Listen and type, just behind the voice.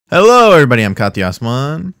Hello, everybody. I'm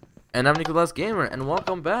Kathiasman. And I'm Nicholas Gamer, and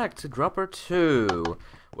welcome back to Dropper 2.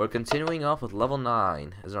 We're continuing off with level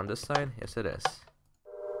 9. Is it on this side? Yes, it is.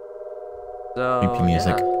 So, Creepy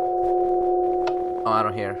music. yeah. Oh, I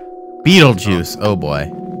don't hear. Beetlejuice. Oh boy.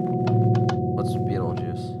 What's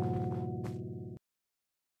Beetlejuice?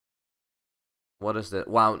 What is it?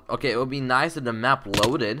 Wow. Okay, it would be nice if the map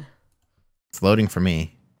loaded. It's loading for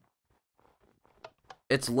me.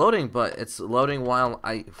 It's loading, but it's loading while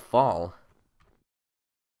I fall.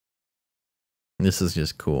 This is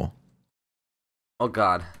just cool. Oh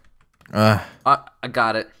god. I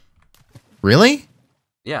got it. Really?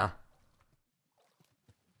 Yeah.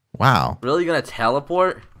 Wow. Really gonna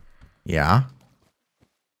teleport? Yeah.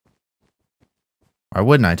 Why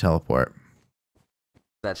wouldn't I teleport?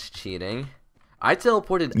 That's cheating. I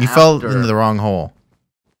teleported You after. fell into the wrong hole.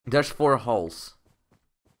 There's 4 holes.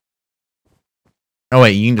 Oh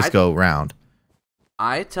wait, you can just go around.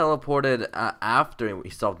 I teleported after we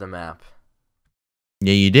solved the map.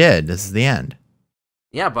 Yeah, you did. This is the end.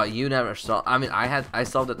 Yeah, but you never saw. I mean, I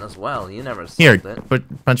solved it as well. You never solved Here, it.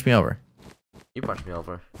 but punch me over. You punched me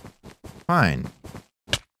over. Fine.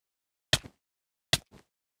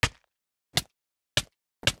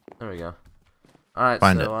 There we go. All right,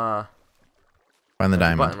 Find so Find the there's a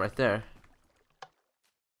diamond. button right there.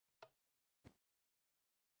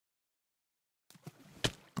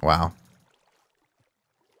 Wow.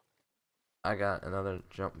 I got another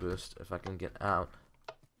jump boost if I can get out.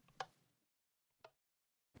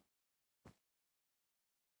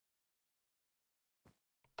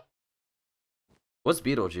 What's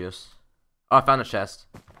Beetlejuice? Oh, I found a chest.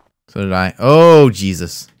 So did I. Oh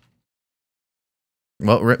Jesus.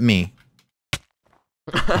 Well, rip me.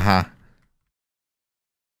 Aha.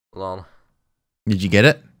 Lol. Did you get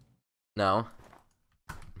it? No.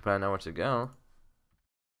 But I know where to go.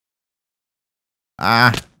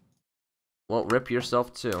 Ah. Well, rip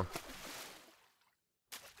yourself too.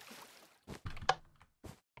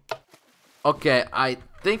 Okay, I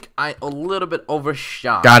think I a little bit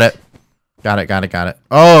overshot. Got it. Got it.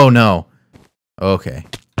 Oh no. Okay.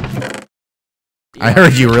 I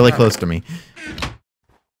heard you really close to me.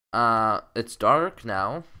 It's dark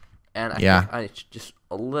now, and I think I just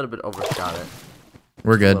a little bit overshot it.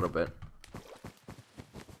 We're good. A little bit.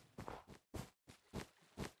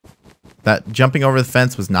 That jumping over the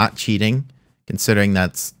fence was not cheating, considering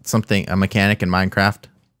that's a mechanic in Minecraft.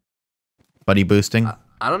 Buddy boosting.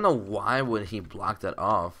 I don't know why would he block that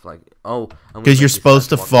off. Like, oh, because you're supposed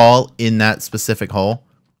to fall in that specific hole.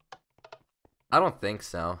 I don't think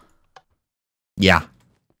so. Yeah.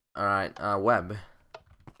 All right, web,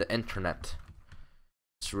 the internet.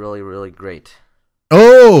 It's really, really great.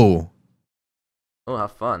 Oh. Oh,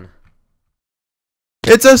 have fun.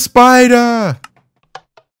 It's a spider.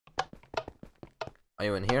 Are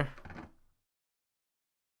you in here?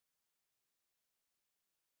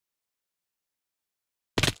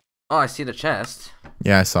 Oh, I see the chest.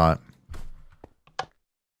 Yeah, I saw it.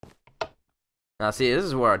 Now, see, this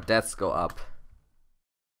is where our deaths go up.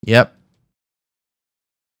 Yep.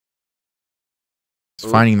 Ooh.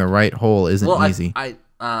 Finding the right hole isn't easy. I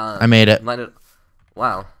made it.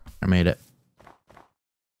 Wow. I made it.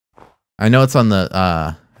 I know it's on the,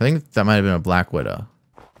 I think that might have been a Black Widow.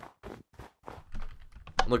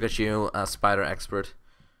 Look at you, spider expert.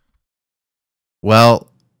 Well,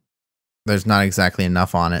 there's not exactly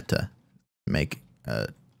enough on it to make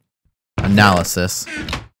analysis.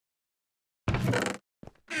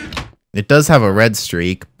 It does have a red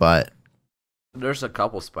streak, but There's a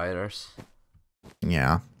couple spiders.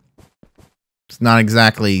 yeah. It's not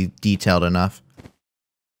exactly detailed enough.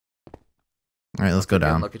 Alright, let's go Again,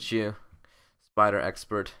 down. Look at you, spider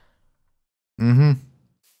expert. Mm-hmm.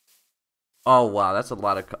 Oh, wow, that's a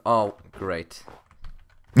lot of... Oh, great.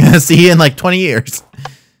 See you in like 20 years.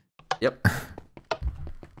 Yep.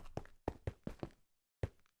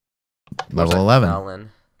 Level 11.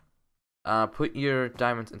 Put your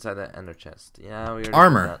diamonds inside that ender chest. Yeah, we already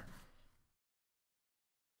Armor. did that.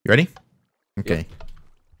 You ready? Okay.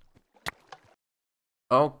 Yep.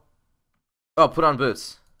 Oh, put on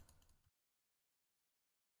boots.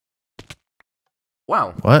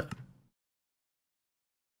 Wow. What?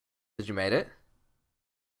 Did you made it?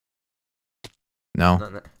 No.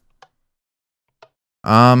 No.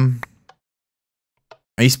 Are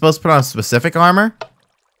you supposed to put on specific armor?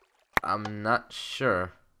 I'm not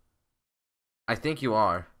sure. I think you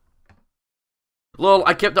are. Lol,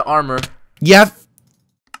 I kept the armor. Yeah.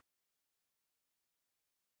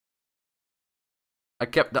 I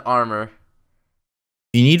kept the armor.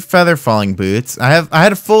 You need feather falling boots. I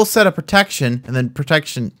had a full set of protection and then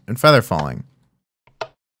protection and feather falling.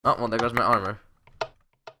 Oh, well, there goes my armor.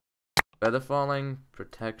 Feather falling,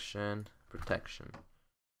 protection.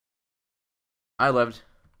 I lived.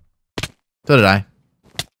 So did I.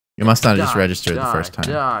 You must not have just Die, registered the die, first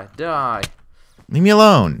time. Die. Leave me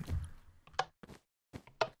alone.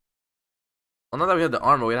 Well, now that we have the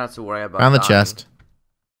armor, we don't have to worry about Found the dying. chest.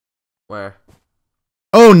 Where?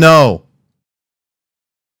 Oh no!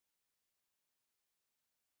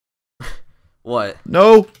 What?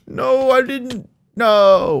 No! No, I didn't.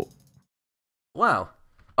 No! Wow.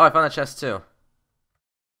 Oh, I found that chest too.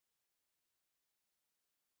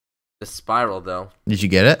 The spiral, though. Did you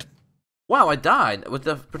get it? Wow, I died with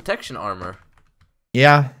the protection armor.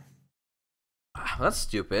 Yeah. Ah, that's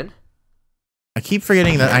stupid. I keep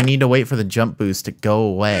forgetting that I need to wait for the jump boost to go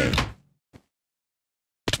away.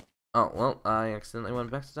 Oh, well, I accidentally went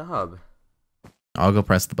back to the hub. I'll go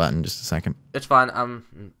press the button just a second. It's fine.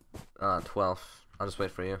 I'm 12. I'll just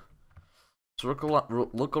wait for you. So look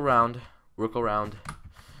around. Work around.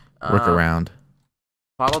 Work around.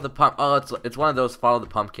 Follow the pump. Oh, it's one of those follow the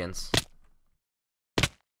pumpkins.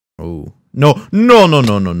 Oh. No. No, no,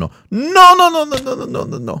 no, no, no. No, no, no, no, no, no, no,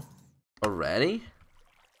 no, no. Already?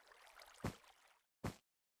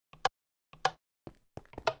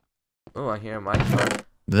 Oh, I hear a minecart.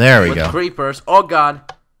 There we With go. creepers. Oh, God.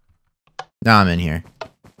 Now I'm in here.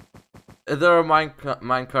 There are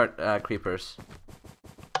minecart creepers.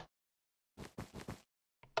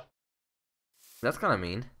 That's kind of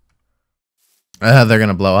mean. They're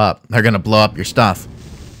gonna blow up. They're gonna blow up your stuff.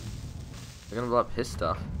 They're gonna blow up his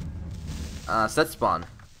stuff. Set spawn.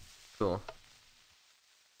 Cool.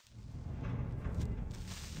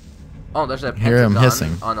 Oh, there's a Hear him pentagon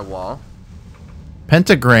hissing. on the wall.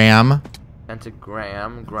 Pentagram.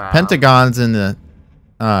 Pentagram. Pentagon's in the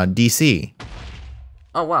DC.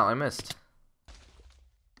 Oh wow, I missed.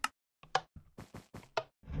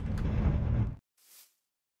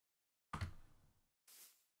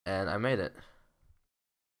 And I made it.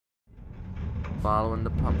 Following the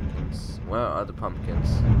pumpkins. Where are the pumpkins?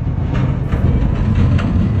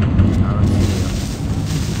 I don't see them.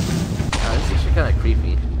 This is actually kind of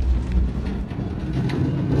creepy.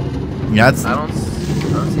 Yeah, it's, I don't see the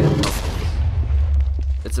pumpkins.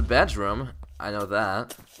 It's a bedroom. I know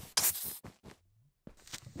that.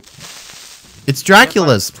 it's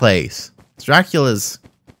Dracula's place. It's Dracula's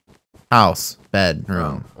house,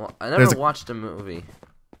 bedroom. Oh, well, I never watched the movie.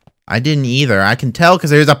 I didn't either. I can tell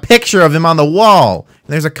because there's a picture of him on the wall.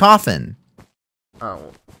 And there's a coffin.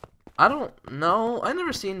 Oh, I don't know. I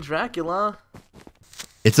never seen Dracula.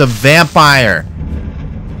 It's a vampire.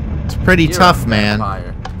 It's pretty You're tough, a man.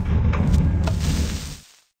 vampire.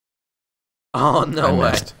 Oh no I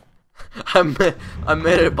way! missed. I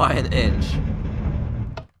made it by an inch.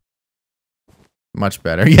 Much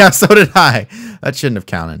better. Yeah, so did I. That shouldn't have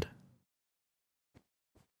counted.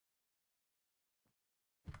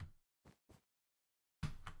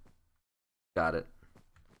 Got it.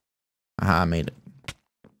 I made it.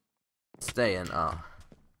 Stay in. Oh,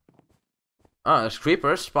 there's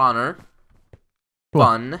creeper spawner. Cool.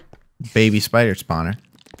 Fun. Baby spider spawner.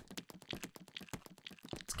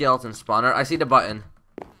 Skeleton spawner. I see the button.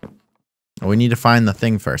 We need to find the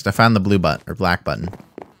thing first. I found the blue button or black button.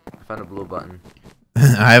 I found a blue button.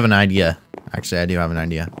 I have an idea. Actually, I do have an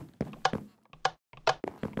idea.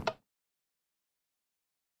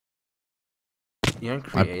 You're in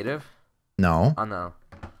creative? No. Oh no.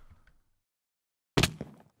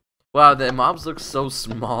 Wow, the mobs look so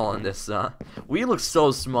small in this, we look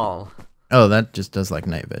so small. Oh, that just does like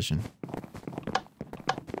night vision.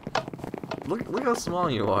 Look how small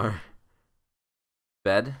you are.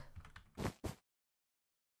 Bed?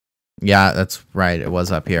 Yeah, that's right. It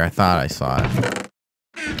was up here. I thought I saw it.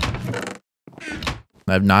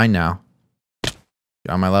 I have 9 now.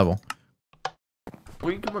 You're on my level.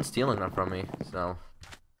 Well, you keep on stealing them from me, so.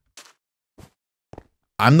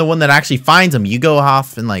 I'm the one that actually finds them. You go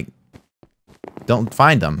off and like don't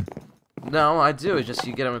find them No, I do. It's just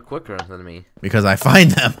you get them quicker than me. because I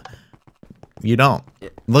find them. You don't. Yeah.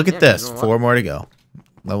 Look at Yeah, this. you know 4 more to go.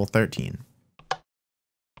 Level 13.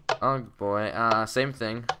 Oh boy. Same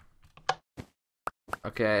thing.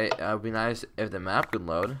 Okay, it'd be nice if the map could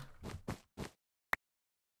load.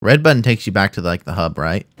 Red button takes you back to like the hub,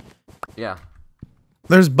 right? Yeah.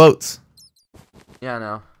 There's boats. Yeah, I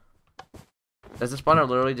know. Does the spawner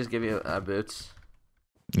literally just give you boots?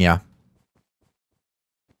 Yeah.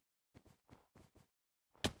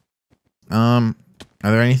 Are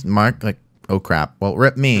there any mark like? Oh crap! Well,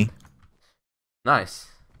 rip me. Nice.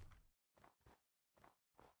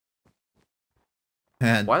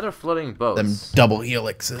 And Why are there floating boats? them double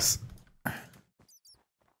helixes.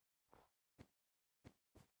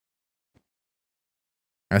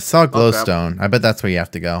 I saw glowstone. I bet that's where you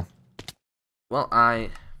have to go. Well, I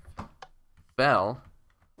fell.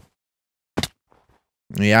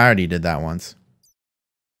 Yeah, I already did that once.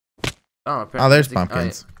 Oh, Oh, there's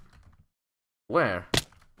pumpkins. Where?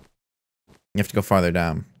 You have to go farther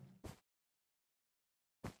down.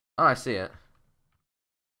 Oh, I see it.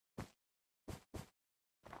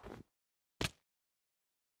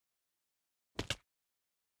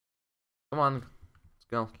 Come on. Let's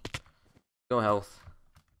go. Go health.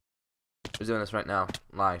 We're doing this right now.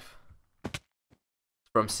 Live.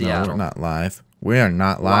 From Seattle. No, we're not live. We are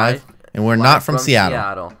not live. And we're not from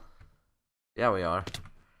Seattle. Yeah, we are.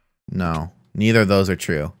 No. Neither of those are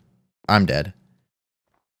true. I'm dead.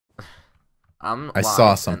 I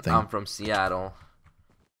saw something. I'm from Seattle.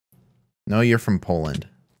 No, you're from Poland.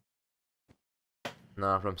 No,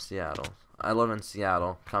 I'm from Seattle. I live in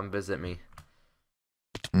Seattle. Come visit me.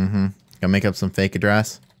 Mm-hmm. Gonna make up some fake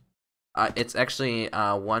address? It's actually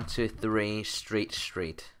 123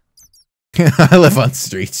 Street. I live on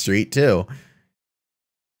Street too.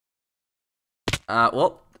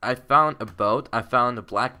 Well, I found a boat. I found a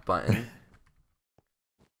black button.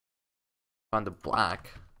 Found a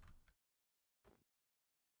black.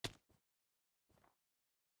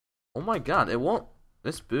 Oh my god, it won't.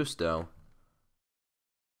 This boost though.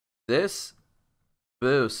 This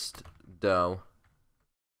boost though.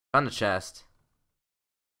 Found a chest.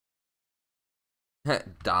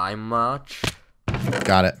 Die much?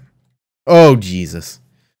 Got it. Oh, Jesus.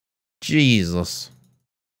 Jesus.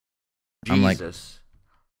 I'm like...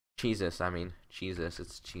 Jesus, I mean, Jesus,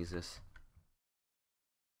 it's Jesus.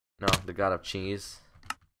 No, the god of cheese.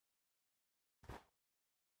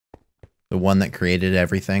 The one that created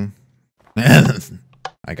everything.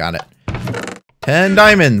 I got it. 10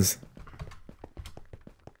 diamonds!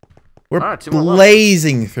 We're right,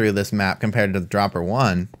 blazing through this map compared to the Dropper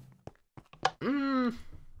 1.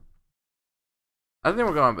 I think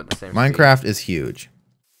we're going about the same Minecraft speed. is huge.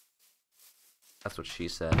 That's what she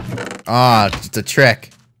said. Ah, it's a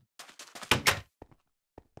trick.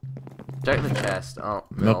 Check the chest. Oh,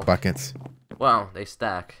 Milk buckets. Wow, they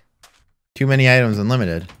stack. Too many items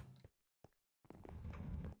unlimited.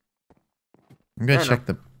 I'm gonna check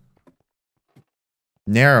the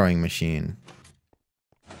narrowing machine.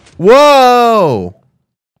 Whoa!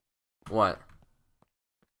 What?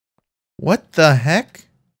 What the heck?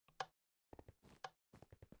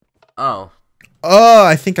 Oh. Oh,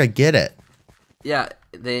 I think I get it. Yeah,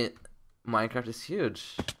 Minecraft is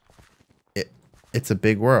huge. It's a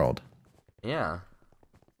big world. Yeah.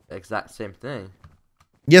 Exact same thing.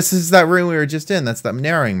 Yes, this is that room we were just in. That's that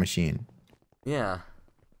narrowing machine. Yeah.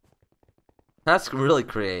 That's really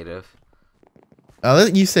creative. Oh,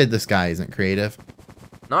 you said this guy isn't creative.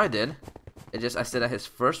 No, I did. I said that his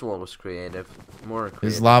first world was creative. More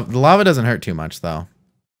creative. The lava doesn't hurt too much though.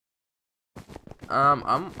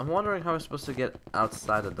 I'm wondering how I'm supposed to get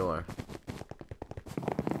outside the door.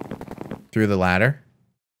 Through the ladder?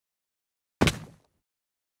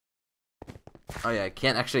 Oh yeah, I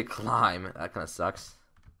can't actually climb. That kind of sucks.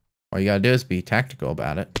 All you gotta do is be tactical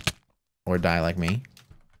about it. Or die like me.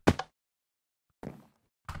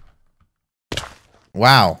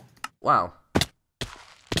 Wow. Wow.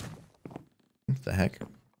 What the heck?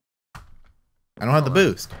 I don't have the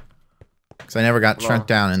boost. Because I never got shrunk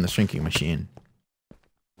down in the shrinking machine.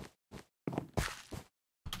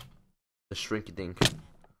 The shrinky dink.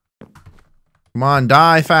 Come on,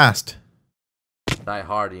 die fast. Die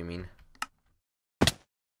hard, you mean?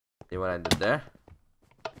 See what I did there?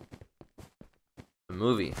 The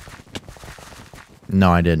movie.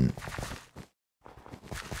 No, I didn't.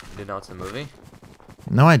 You didn't know it's a movie?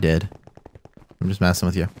 No, I did. I'm just messing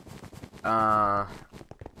with you.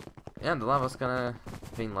 Yeah, the lava's kinda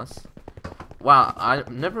painless. Wow, I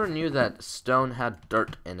never knew that stone had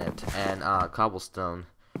dirt in it, and cobblestone,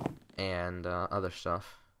 and other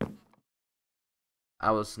stuff.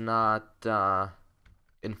 I was not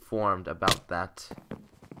informed about that.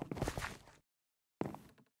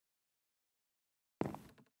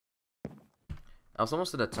 I was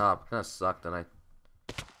almost at the top. Kinda sucked, and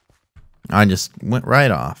I just went right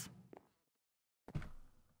off.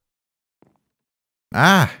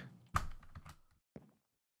 Ah!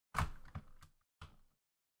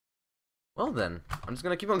 Well then, I'm just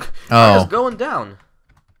gonna keep on. Oh. Just going down.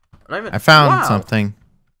 I found something.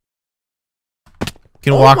 You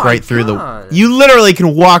can walk right through God. You literally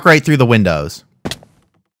can walk right through the windows.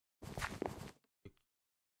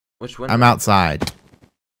 Which window? I'm outside.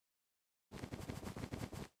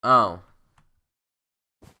 Oh.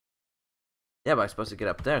 Yeah, but I'm supposed to get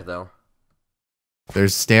up there though.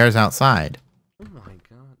 There's stairs outside. Oh my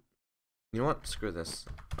god. You know what? Screw this.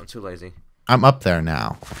 I'm too lazy. I'm up there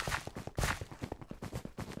now.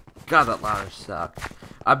 God, that ladder sucked.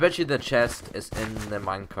 I bet you the chest is in the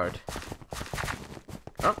minecart.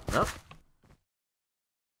 Oh, no.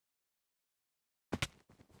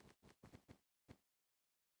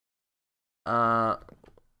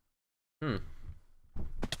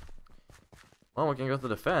 Well, we can go to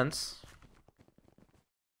the fence.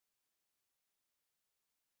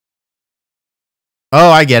 Oh,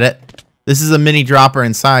 I get it. This is a mini dropper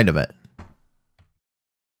inside of it.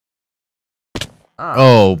 Ah.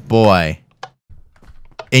 Oh, boy.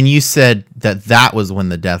 And you said that that was when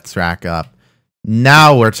the deaths rack up.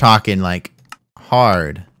 Now we're talking, like,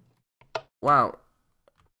 hard. Wow.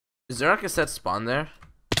 Is there like a set spawn there?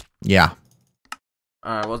 Yeah.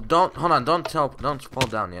 Alright, well, hold on, don't fall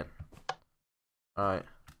down yet. Alright.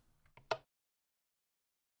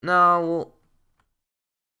 No,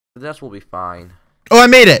 the deaths will be fine. Oh, I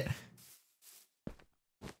made it!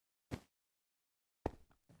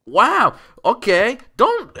 Wow! Okay,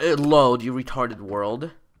 don't load, you retarded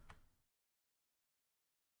world.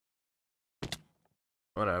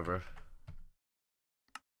 Whatever.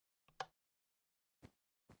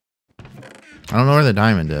 I don't know where the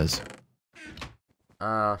diamond is.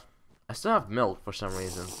 I still have milk for some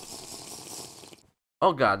reason.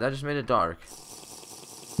 Oh god, that just made it dark.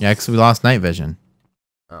 Yeah, because we lost night vision.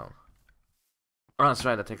 Oh. Oh, that's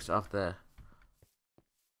right, that takes off the...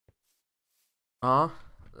 Oh?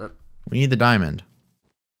 We need the diamond.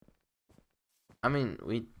 I mean,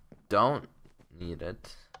 we don't need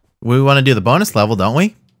it. We want to do the bonus level, don't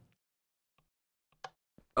we?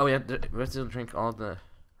 Oh, we have to drink all the...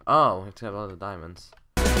 Oh, we have to have all the diamonds.